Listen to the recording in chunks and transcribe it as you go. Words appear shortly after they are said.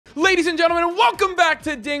Ladies and gentlemen, welcome back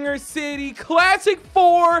to Dinger City Classic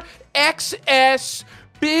 4 XS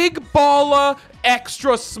Big Balla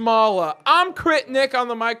Extra Smalla. I'm Crit Nick on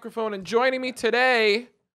the microphone, and joining me today,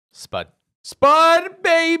 Spud,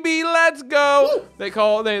 baby, let's go. They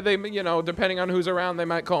you know, depending on who's around, they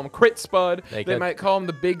might call him Crit Spud. They might call him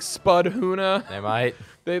the Big Spud Huna. They might.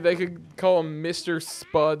 They could call him Mr.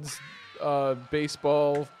 Spud's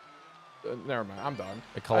baseball. Never mind, I'm done.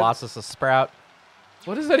 The Colossus of Sprout.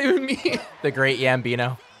 What does that even mean? The Great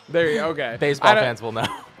Yambino. There you go. Okay. Baseball fans will know.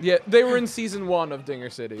 Yeah, they were in season 1 of Dinger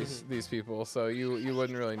Cities, these people, so you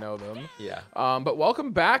wouldn't really know them. Yeah. But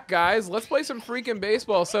welcome back, guys. Let's play some freaking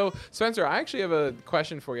baseball. So, Spencer, I actually have a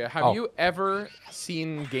question for you. Have you ever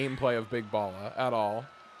seen gameplay of Big Balla at all?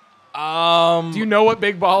 Do you know what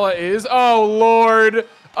Big Balla is? Oh, Lord.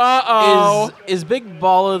 Uh-oh. Is Big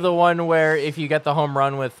Balla the one where if you get the home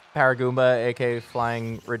run with Paragoomba, aka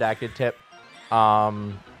Flying Redacted Tip,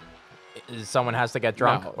 someone has to get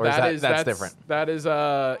drunk? No, or that's different? That is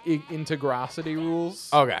integrosity rules.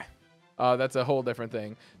 Okay. That's a whole different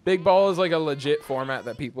thing. Big Ball is like a legit format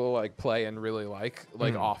that people like play and really like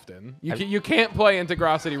often. You can't play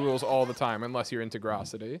integrosity rules all the time unless you're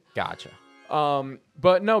integrosity. Gotcha.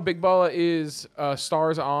 But no, Big Balla is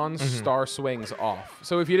stars on, star swings off.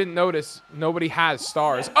 So if you didn't notice, nobody has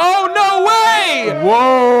stars. Oh, no way!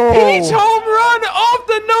 Whoa! Peach home run off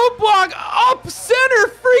the note block up center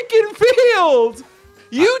freaking field!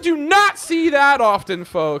 You do not see that often,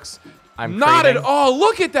 folks. I'm not creaming. at all.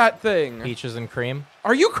 Look at that thing. Peaches and cream.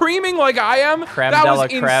 Are you creaming like I am? Creme that de was la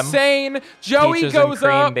creme. insane. Joey Peaches and goes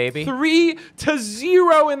cream, up baby.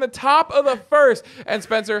 3-0 in the top of the first. And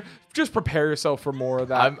Spencer, just prepare yourself for more of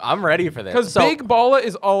that. I'm ready for this. Because Big Balla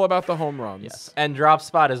is all about the home runs. Yes. And drop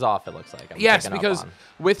spot is off, it looks like. Yes, because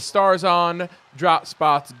with stars on, drop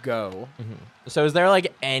spots go. So is there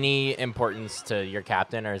like any importance to your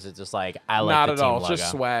captain, or is it just like I like Not the at team all. logo? It's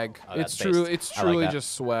just swag. Oh, It's that's based. It's I like truly that.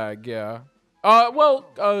 just swag. Yeah.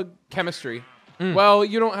 Chemistry. Well,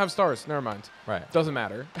 you don't have stars. Never mind. Right. Doesn't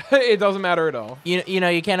matter. It doesn't matter at all. You know,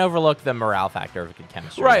 you can't overlook the morale factor of good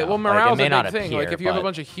chemistry. Right. though. Well, morale's like, it may a not big thing. appear, Like, if you have a but-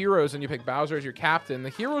 bunch of heroes and you pick Bowser as your captain, the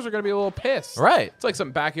heroes are going to be a little pissed. Right. It's like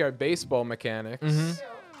some backyard baseball mechanics.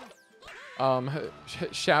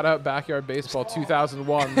 Shout out Backyard Baseball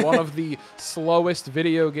 2001, one of the slowest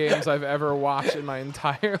video games I've ever watched in my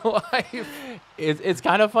entire life. It's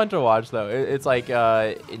kind of fun to watch, though. It's like in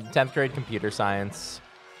 10th grade computer science,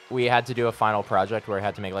 we had to do a final project where we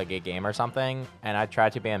had to make like a game or something, and I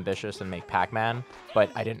tried to be ambitious and make Pac-Man, but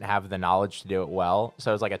I didn't have the knowledge to do it well. So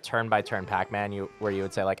it was like a turn-by-turn Pac-Man where you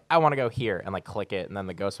would say like, I want to go here, and like click it, and then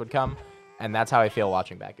the ghost would come. And that's how I feel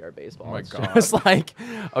watching Backyard Baseball. Oh my It's God. just like,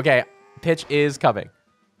 okay, pitch is coming,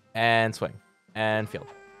 and swing, and field.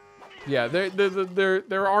 Yeah,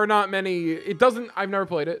 there are not many. It doesn't. I've never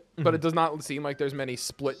played it, but it does not seem like there's many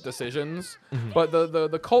split decisions. But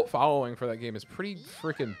the cult following for that game is pretty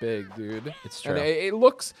freaking big, dude. It's true. And it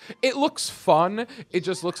looks fun. It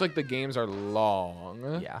just looks like the games are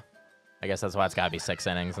long. Yeah. I guess that's why it's got to be 6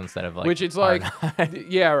 innings instead of like. Which it's like,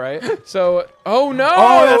 yeah, right. So, oh no,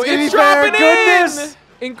 Oh, that's gonna it's be fair. dropping Goodness.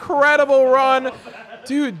 in. Incredible run.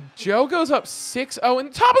 Dude, Joe goes up 6-0 in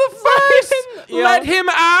the top of the first. Yeah. Let him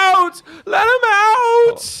out. Let him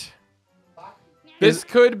out. This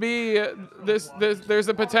could be there's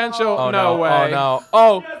a potential. Oh, no way. Oh,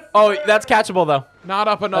 no. Oh, that's catchable, though. Not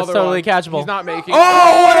up another That's totally one. catchable. He's not making.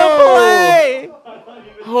 Oh, what a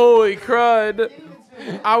play! Holy crud.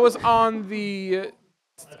 I was on the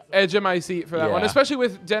edge of my seat for that one, Yeah. especially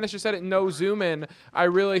with Dennis just said it, no zoom in. I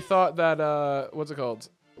really thought that, what's it called?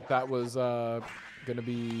 That was going to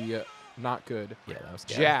be not good. Yeah, that was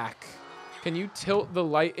good. Jack, can you tilt the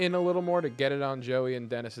light in a little more to get it on Joey and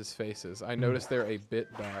Dennis's faces? I noticed they're a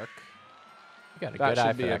bit dark. You got a That good eye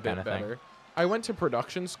should for be a that bit kind of better. thing. I went to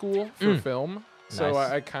production school for film, so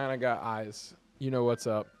Nice. I kind of got eyes. You know what's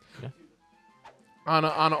up. Yeah. On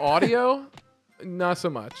audio, not so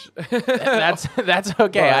much. That's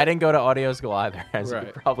okay. But- I didn't go to audio school either, as you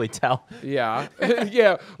Right. could probably tell. Yeah.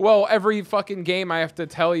 Yeah. Well, every fucking game I have to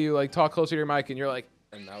tell you, like, talk closer to your mic, and you're like,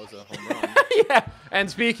 and that was a home run. Yeah. And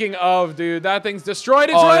speaking of, dude, that thing's destroyed.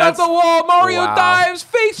 It's Oh, right off that's- the wall. Mario wow. dives,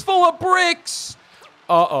 face full of bricks.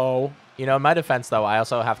 Uh-oh. You know, in my defense, though, I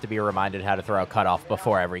also have to be reminded how to throw a cutoff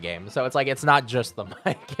before every game. So it's like, it's not just the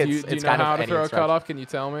mic. It's, Do you it's know kind how of to any throw a instruction. cutoff? Can you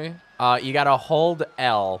tell me? You got to hold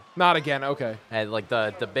L, Not again. Okay. and like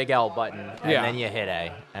the big L button, and Yeah. then you hit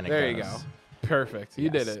A, and it There you goes. go. Perfect. You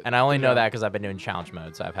did it. And I only know Yeah. that because I've been doing challenge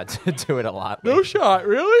mode, so I've had to do it a lot. No lately. shot.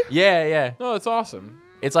 Really? Yeah, yeah. No, it's awesome.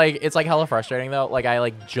 It's like hella frustrating though. Like I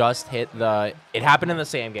like just hit the. It happened in the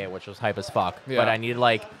same game, which was hype as fuck. Yeah. But I needed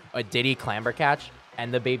like a Diddy clamber catch,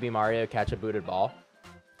 and the Baby Mario catch a booted ball.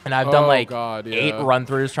 And I've done like 8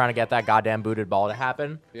 run-throughs trying to get that goddamn booted ball to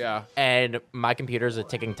happen. Yeah. And my computer's a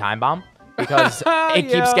ticking time bomb because it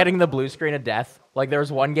keeps getting the blue screen of death. Like there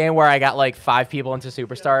was one game where I got like 5 people into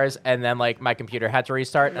Superstars and then like my computer had to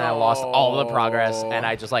restart and I lost all the progress and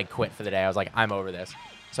I just like quit for the day. I was like, I'm over this.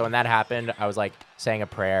 So when that happened, I was like saying a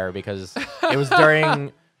prayer because it was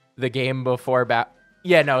during the game before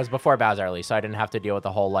it was before Bowser release, so I didn't have to deal with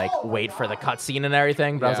the whole like wait for the cutscene and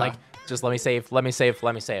everything. But I was like, just let me save, let me save,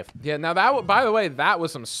 let me save. Yeah, now that, by the way, that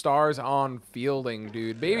was some stars on fielding,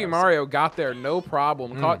 dude. Baby Mario got there no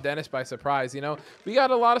problem, caught Dennis by surprise. You know, we got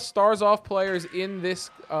a lot of stars off players in this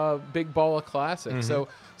Big Balla Classic. So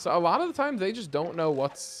a lot of the times they just don't know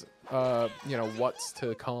what's, what's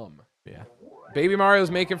to come. Yeah. Baby Mario's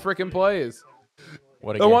making freaking plays.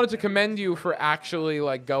 I wanted to commend you for actually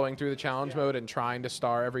like going through the challenge mode and trying to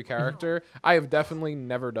star every character. I have definitely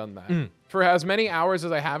never done that. For as many hours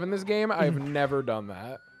as I have in this game, I have never done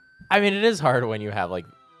that. I mean, it is hard when you have like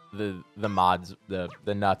the mods,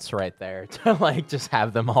 the nuts right there to like just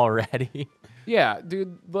have them all ready. Yeah,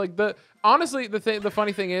 dude. Like honestly, the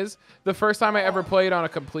funny thing is, the first time I ever played on a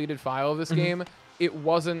completed file of this game, it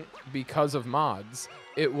wasn't because of mods.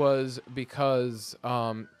 It was because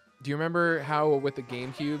do you remember how with the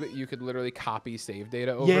GameCube you could literally copy save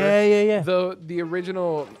data over? Yeah. The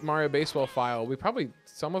original Mario Baseball file,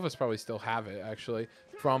 some of us probably still have it actually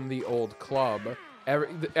from the old club.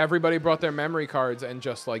 Everybody brought their memory cards and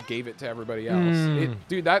just like gave it to everybody else.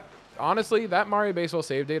 Dude, honestly, that Mario Baseball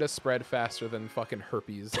save data spread faster than fucking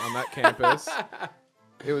herpes on that campus.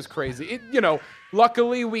 It was crazy.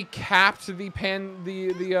 Luckily we capped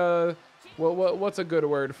what's a good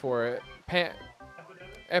word for it?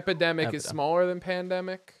 Epidemic is smaller than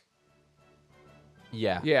pandemic.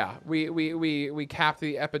 Yeah. Yeah. We capped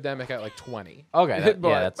the epidemic at like 20. Okay.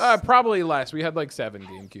 But probably less. We had like 7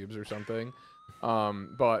 GameCubes or something.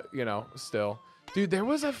 But still. Dude, there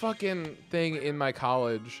was a fucking thing in my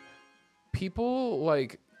college. People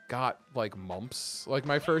like got like mumps like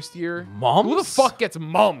my first year. Mumps? Who the fuck gets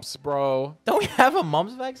mumps, bro? Don't we have a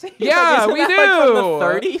mumps vaccine? Yeah, we do. Like from the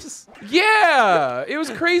 30s? Yeah, it was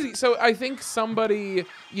crazy. So I think somebody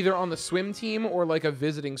either on the swim team or like a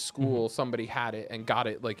visiting school, somebody had it and got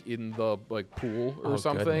it like in the like pool or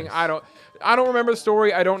something. Goodness. I don't remember the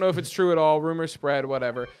story. I don't know if it's true at all. Rumors spread,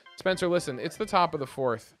 whatever. Spencer, listen, it's the top of the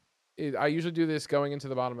 4th. I usually do this going into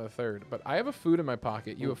the bottom of the 3rd, but I have a food in my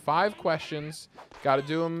pocket. You have 5 questions. Got to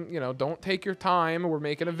do them, don't take your time. We're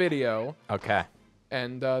making a video. Okay.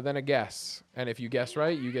 And then a guess. And if you guess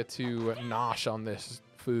right, you get to nosh on this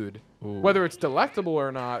food. Ooh. Whether it's delectable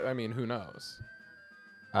or not, I mean, who knows?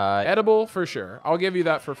 Edible for sure. I'll give you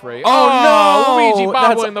that for free. Oh no! Luigi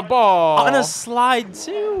bobbling the ball. On a slide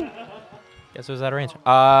too. Guess it was out of range.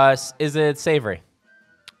 Is it savory?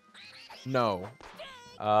 No.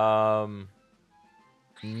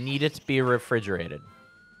 Need it to be refrigerated?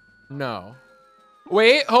 No.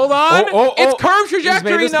 Wait, hold on. It's curved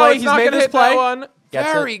trajectory. No, he's not going to hit that one.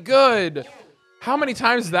 Very good. How many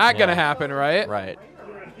times is that going to happen, right? Right.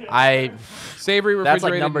 Savory refrigerated. That's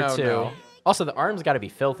like number 2. No. Also, the arm's got to be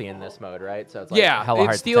filthy in this mode, right? So it's like hella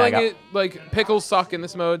hard stealing to tag it. Like pickles suck in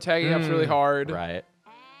this mode. Tagging up's really hard. Right.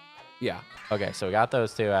 Yeah. Okay, so we got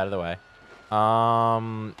those 2 out of the way.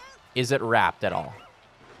 Is it wrapped at all?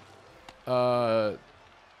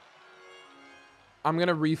 I'm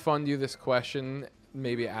gonna refund you this question.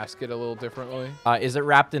 Maybe ask it a little differently. Is it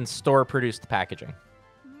wrapped in store-produced packaging?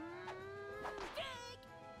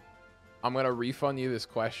 I'm gonna refund you this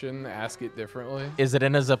question. Ask it differently. Is it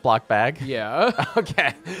in a Ziploc bag? Yeah.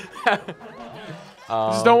 Okay.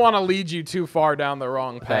 Just don't want to lead you too far down the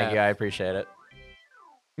wrong path. Thank you. I appreciate it.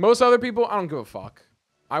 Most other people, I don't give a fuck.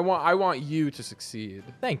 I want you to succeed.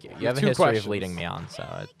 Thank you. You have a history of leading me on,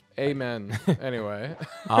 so. Amen. Anyway.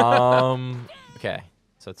 Okay.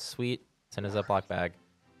 So it's sweet. It's in a Ziploc bag.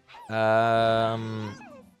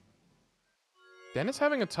 Dennis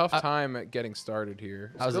having a tough time at getting started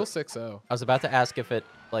here. Still 6-0. I was about to ask if it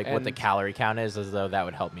what the calorie count is, as though that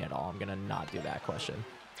would help me at all. I'm gonna not do that question.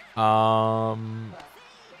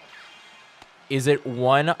 Is it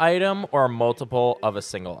one item or multiple of a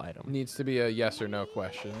single item? Needs to be a yes or no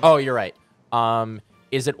question. Oh, you're right.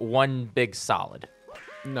 Is it one big solid?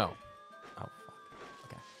 No. Oh,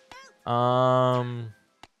 fuck. Okay.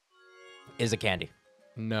 Is it candy?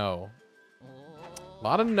 No. A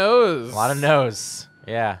lot of no's. A lot of no's.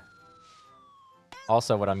 Yeah.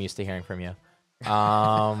 Also what I'm used to hearing from you.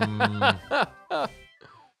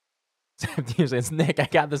 Usually it's Nick. I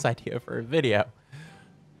got this idea for a video.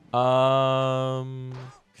 Okay.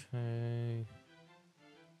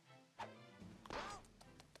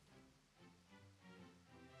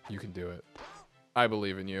 You can do it. I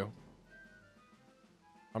believe in you.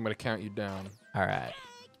 I'm going to count you down. All right.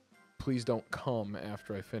 Please don't come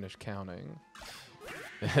after I finish counting.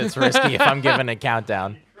 It's risky if I'm giving a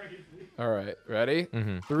countdown. All right. Ready?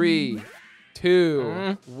 3,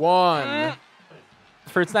 2, 1.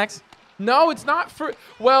 Fruit snacks? No, it's not fruit.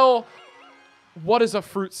 Well, what is a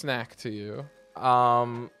fruit snack to you?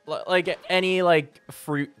 Like any like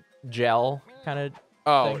fruit gel kind of.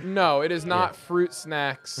 Oh, thing. no, it is not fruit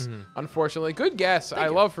snacks, unfortunately. Good guess. I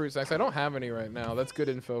love fruit snacks. I don't have any right now. That's good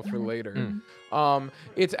info for later.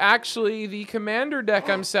 It's actually the Commander deck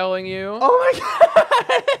I'm selling you. Oh my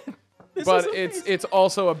god! But it's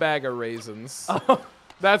also a bag of raisins. Oh.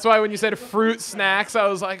 That's why when you said fruit snacks, I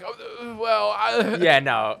was like, oh, well, yeah,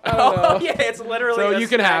 no. I don't know. Yeah, it's literally. So you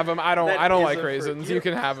can have them. I don't like fruit. raisins. You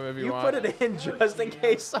can have them if you want. You put it in just in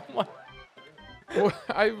case someone. Well,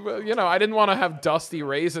 I didn't want to have dusty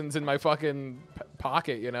raisins in my fucking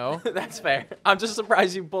pocket, you know? That's fair. I'm just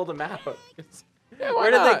surprised you pulled them out. Yeah,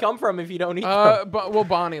 where did they come from if you don't eat them? Well,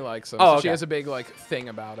 Bonnie likes them. Oh, so okay. she has a big like thing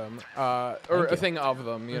about them, or a thing of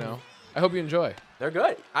them, you know. I hope you enjoy. They're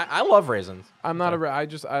good. I love raisins. I'm not I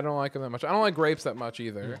don't like them that much. I don't like grapes that much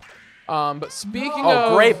either. But speaking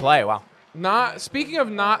of great play. Wow. Speaking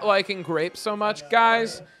of not liking grapes so much,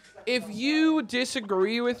 guys, if you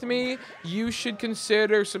disagree with me, you should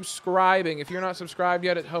consider subscribing. If you're not subscribed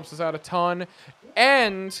yet, it helps us out a ton.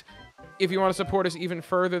 And if you want to support us even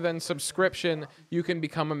further than subscription, you can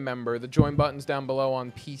become a member. The join button's down below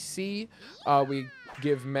on PC. We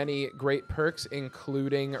give many great perks,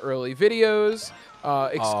 including early videos,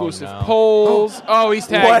 exclusive polls. Oh, he's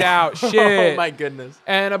tagged out. Shit. Oh, my goodness.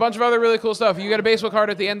 And a bunch of other really cool stuff. You get a baseball card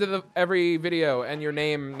at the end of every video and your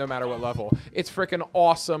name no matter what level. It's freaking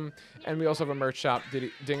awesome. And we also have a merch shop,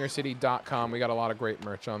 dingercity.com. We got a lot of great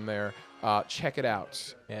merch on there. Check it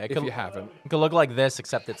out if you haven't. It could look like this,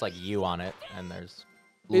 except it's like you on it, and there's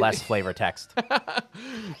less flavor text.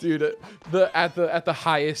 Dude, at the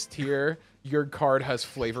highest tier, your card has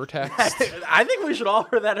flavor text. I think we should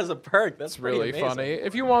offer that as a perk. That's really funny.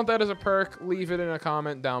 If you want that as a perk, leave it in a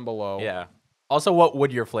comment down below. Yeah. Also, what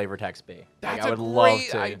would your flavor text be? That's I would a love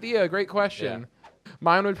great to. idea. Great question. Yeah.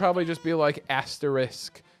 Mine would probably just be like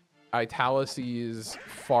asterisk, italices,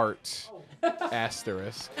 fart,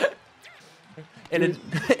 asterisk. In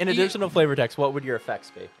addition to flavor text, what would your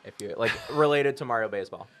effects be if you like related to Mario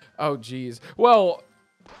Baseball? Oh, geez. Well,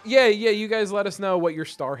 yeah. You guys let us know what your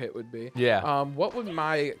star hit would be. Yeah. What would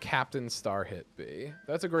my captain star hit be?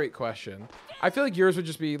 That's a great question. I feel like yours would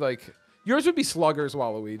just be like Slugger's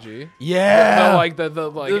Waluigi. Yeah.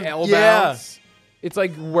 The L bounce. It's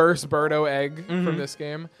like worst Birdo egg from this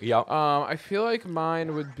game. Yep. I feel like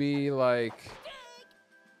mine would be like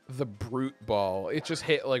the Brute Ball. It just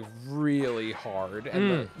hit like really hard,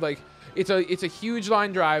 and it's a huge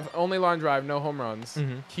line drive, only line drive, no home runs.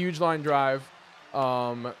 Huge line drive,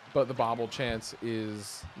 but the bobble chance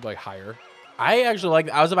is like higher. I actually like.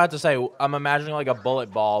 I was about to say I'm imagining like a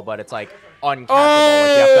bullet ball, but it's like uncatchable.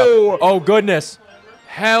 Oh! Like oh goodness!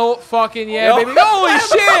 Hell fucking yeah, baby! Holy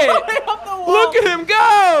shit! Look at him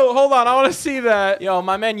go! Hold on, I want to see that. Yo,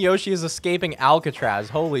 my man Yoshi is escaping Alcatraz.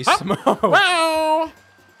 Holy smoke! Wow!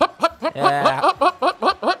 Yeah.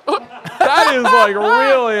 That is like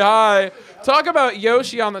really high. Talk about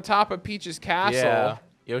Yoshi on the top of Peach's castle. Yeah.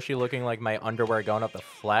 Yoshi looking like my underwear going up the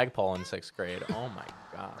flagpole in 6th grade. Oh my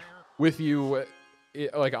god. With you,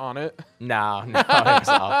 like on it? No,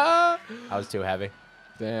 I was too heavy.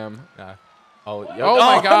 Damn. Oh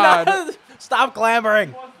my god. No. Stop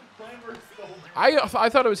clambering. I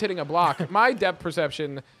thought it was hitting a block. My depth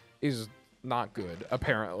perception is not good,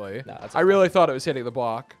 apparently. No, that's I really thought it was hitting the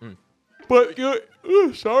block. But,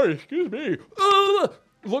 sorry, excuse me.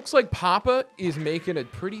 Looks like Papa is making a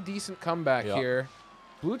pretty decent comeback here.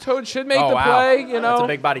 Blue Toad should make the play, you know. That's a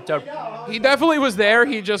big body Toad. He definitely was there.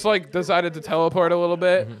 He just, like, decided to teleport a little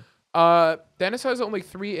bit. Dennis has only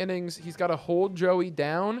 3 innings. He's got to hold Joey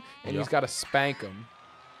down, and he's got to spank him.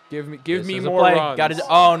 Give me more runs.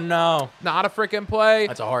 Oh, no. Not a freaking play.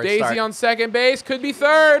 That's a hard Daisy start. on second base. Could be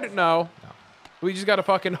third. No. We just got to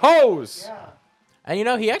fucking hose. Yeah. And, you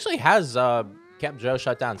know, he actually has kept Joe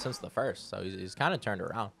shut down since the first, so he's kind of turned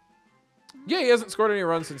around. Yeah, he hasn't scored any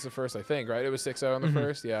runs since the first, I think, right? It was 6-0 in the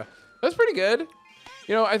first. Yeah. That's pretty good.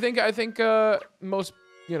 You know, I think most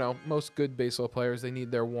good baseball players, they need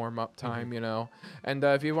their warm-up time, you know. And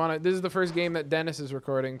if you want to, this is the first game that Dennis is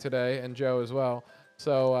recording today, and Joe as well.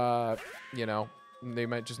 So, you know, they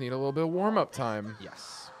might just need a little bit of warm-up time.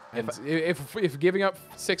 Yes. And if giving up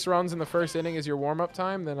 6 runs in the first inning is your warm-up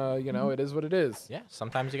time, then, you know, it is what it is. Yeah,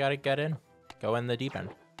 sometimes you got to get in. Go in the deep end.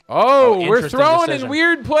 Oh, we're interesting throwing decision. in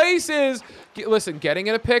weird places. Listen, getting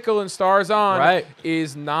in a pickle and stars on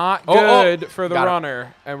is not good for the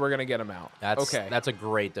runner, and we're going to get him out. That's a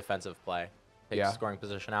great defensive play. Take the scoring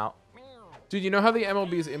position out. Dude, you know how the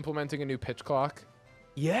MLB is implementing a new pitch clock?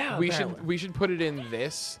 Yeah, we should put it in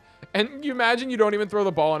this. And you imagine you don't even throw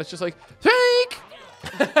the ball, and it's just like, take!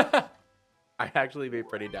 I'd actually be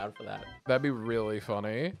pretty down for that. That'd be really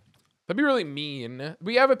funny. That'd be really mean.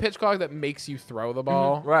 We have a pitch clock that makes you throw the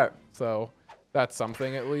ball. Right. So that's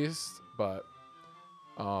something at least. But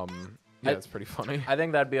yeah, it's pretty funny. I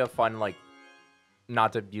think that'd be a fun, like,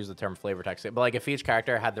 not to use the term flavor text, but like if each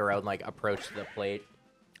character had their own like approach to the plate,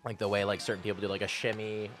 like the way like certain people do like a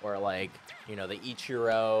shimmy or like, you know, the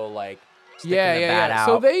Ichiro, like sticking the bat out.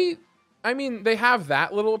 So they have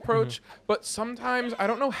that little approach, but sometimes I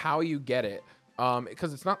don't know how you get it.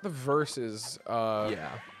 Because it's not the versus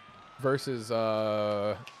versus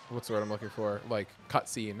what's the word I'm looking for? Like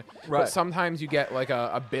cutscene. Right. But sometimes you get like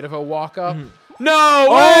a bit of a walk up. No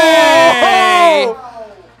way! Oh!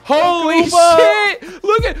 Holy shit!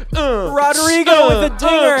 Look at Rodrigo with a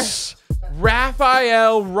dinger.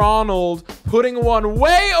 Raphael Ronald putting one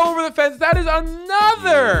way over the fence. That is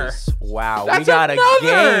another. Jeez. Wow, That's we got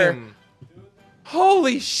another. a game.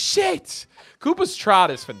 Holy shit! Koopa's trot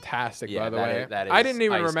is fantastic, by the way. That is I didn't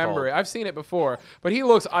even remember it. I've seen it before, but he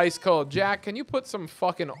looks ice cold. Jack, can you put some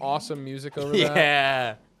fucking awesome music over that?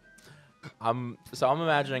 Yeah. So I'm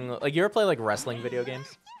imagining, like, you ever play like wrestling video games?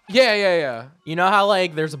 Yeah. You know how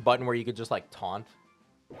like there's a button where you could just like taunt?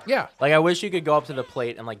 Yeah. Like I wish you could go up to the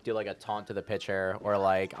plate and like do like a taunt to the pitcher, or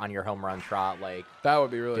like on your home run trot, like that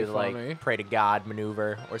would be really do funny. Like pray to God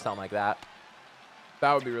maneuver or something like that.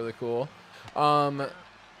 That would be really cool.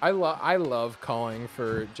 I love calling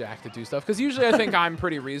for Jack to do stuff because usually I think I'm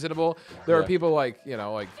pretty reasonable. There are people like, you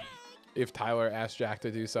know, like if Tyler asks Jack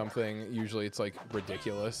to do something, usually it's like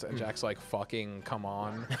ridiculous, and Jack's like, "Fucking come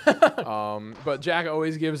on." But Jack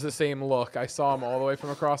always gives the same look. I saw him all the way from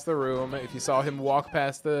across the room. If you saw him walk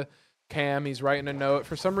past the cam, he's writing a note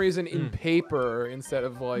for some reason in paper instead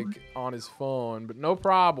of like on his phone. But no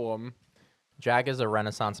problem. Jack is a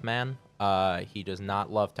Renaissance man. He does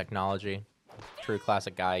not love technology. True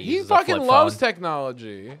classic guy. He fucking loves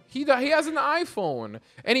technology. He has an iPhone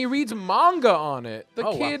and he reads manga on it.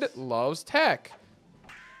 The kid loves tech.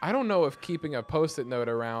 I don't know if keeping a Post-it note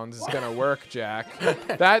around is gonna work, Jack.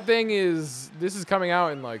 That thing this is coming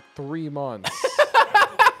out in like 3 months.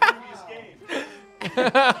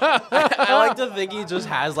 I like to think he just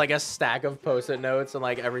has like a stack of Post-it notes, and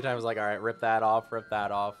like every time he's like, all right, rip that off, rip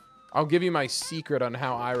that off. I'll give you my secret on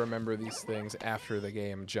how I remember these things after the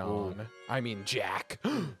game, John. Ooh. I mean, Jack.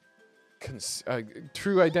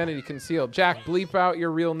 True identity concealed. Jack, bleep out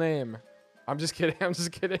your real name. I'm just kidding. I'm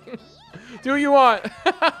just kidding. Do what you want.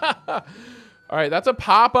 All right, that's a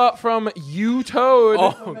pop-up from You Toad.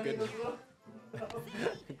 Oh, goodness.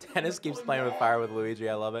 Dennis keeps playing with fire with Luigi.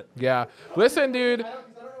 I love it. Yeah. Listen, dude.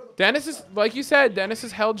 Dennis is, like you said, Dennis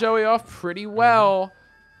has held Joey off pretty well.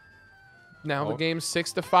 Now the game's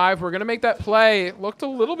 6-5. We're going to make that play. Looked a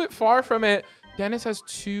little bit far from it. Dennis has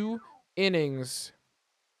 2 innings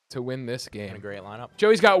to win this game. And a great lineup.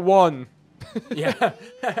 Joey's got 1. Yeah.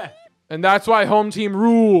 And that's why home team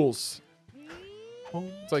rules.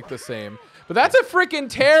 It's like the same. But that's a freaking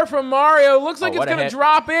tear from Mario. Looks like it's going to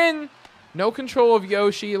drop in. No control of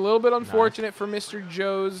Yoshi. A little bit unfortunate for Mr.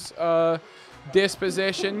 Joe's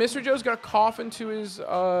disposition. Mr. Joe's got a cough into his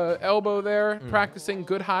elbow there, practicing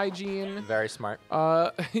good hygiene. Very smart.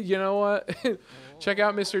 You know what? Check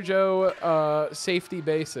out Mr. Joe Safety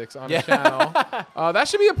Basics on his channel. That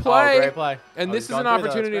should be a play. Oh, great play. And this is an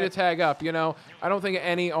opportunity to tag up. You know, I don't think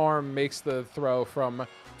any arm makes the throw from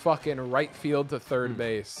fucking right field to third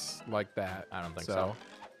base like that. I don't think so.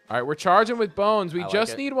 All right, we're charging with Bones. We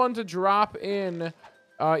just need one to drop in.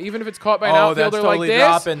 Even if it's caught by an outfielder like this.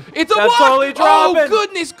 Dropping. It's a block. Totally dropping. Oh,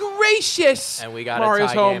 goodness gracious. And we got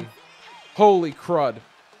Mario's a tie game. Holy crud.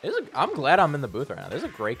 I'm glad I'm in the booth right now. This is a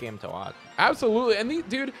great game to watch. Absolutely. And,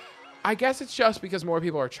 dude, I guess it's just because more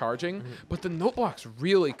people are charging, but the note blocks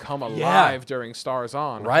really come alive during Stars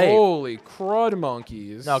On. Right. Holy crud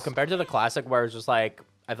monkeys. No, compared to the classic where it's just like,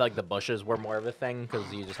 I feel like the bushes were more of a thing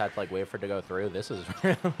because you just had to like wait for it to go through. This is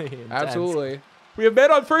really intense. Absolutely. We have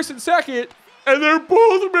men on first and second. And they're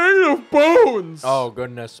both made of bones. Oh,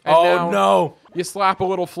 goodness. And oh, no. You slap a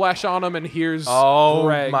little flesh on them, and here's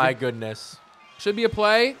Greg. My goodness. Should be a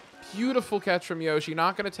play. Beautiful catch from Yoshi.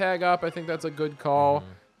 Not going to tag up. I think that's a good call.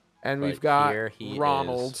 And we've got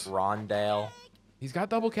Ronald. Rondale. He's got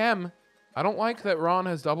double chem. I don't like that Ron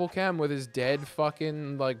has double chem with his dead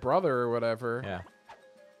fucking, like, brother or whatever. Yeah.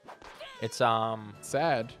 It's,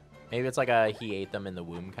 sad. Maybe it's like a he ate them in the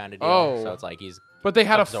womb kind of deal. Oh. So it's like he's. But they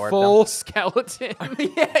had a full skeleton.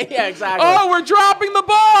 yeah, exactly. Oh, we're dropping the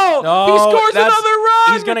ball. No, he scores another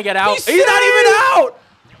run. He's gonna get out. He's not even out.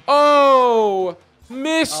 Oh,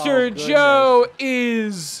 Mr. Joe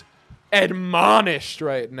is admonished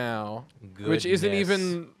right now, which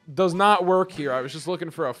does not work here. I was just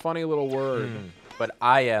looking for a funny little word. But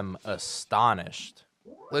I am astonished.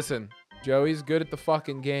 Listen, Joey's good at the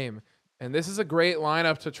fucking game, and this is a great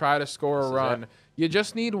lineup to try to score a run. You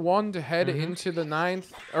just need one to head into the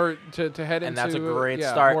 9th, or to head into. And that's a great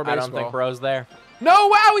start. More I don't think Bro's there. No,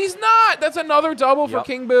 wow, he's not. That's another double for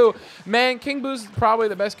King Boo. Man, King Boo's probably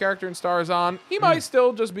the best character in Stars On. He might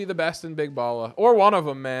still just be the best in Big Balla. Or one of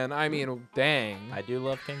them, man. I mean, dang. I do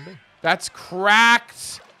love King Boo. That's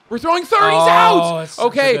cracked. We're throwing 30s out. It's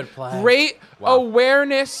such a good play. Great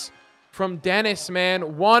awareness from Dennis,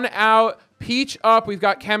 man. 1 out. Peach up. We've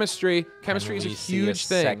got chemistry. Chemistry is a huge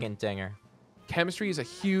thing. Second dinger. Chemistry is a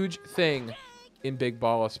huge thing in Big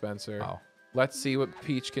Balla, Spencer. Oh. Let's see what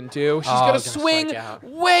Peach can do. She's going to swing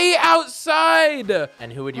way outside.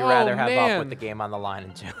 And who would you rather have up with the game on the line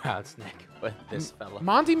in 2 outs, Nick, with this fella?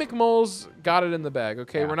 Monty McMole's got it in the bag,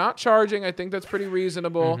 okay? We're not charging. I think that's pretty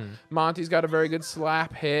reasonable. Monty's got a very good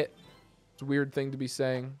slap hit. It's a weird thing to be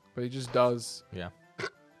saying, but he just does. Yeah.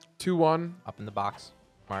 2-1. Up in the box.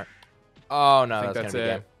 Smart. Oh, no, that's going to be it.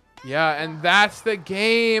 game. Yeah, and that's the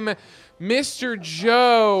game. Mr.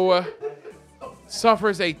 Joe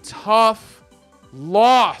suffers a tough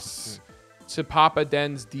loss to Papa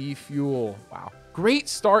Den's D-Fuel. Wow. Great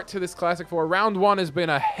start to this Classic 4. Round 1 has been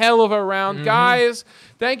a hell of a round. Guys,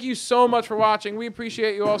 thank you so much for watching. We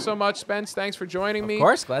appreciate you all so much. Spence, thanks for joining me. Of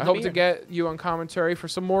course, glad I hope to get you on commentary for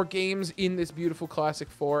some more games in this beautiful Classic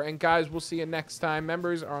 4. And guys, we'll see you next time.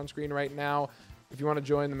 Members are on screen right now. If you want to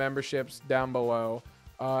join the memberships, down below.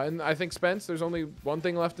 And I think, Spence, there's only one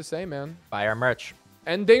thing left to say, man. Buy our merch.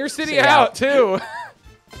 And Dinger City out, too.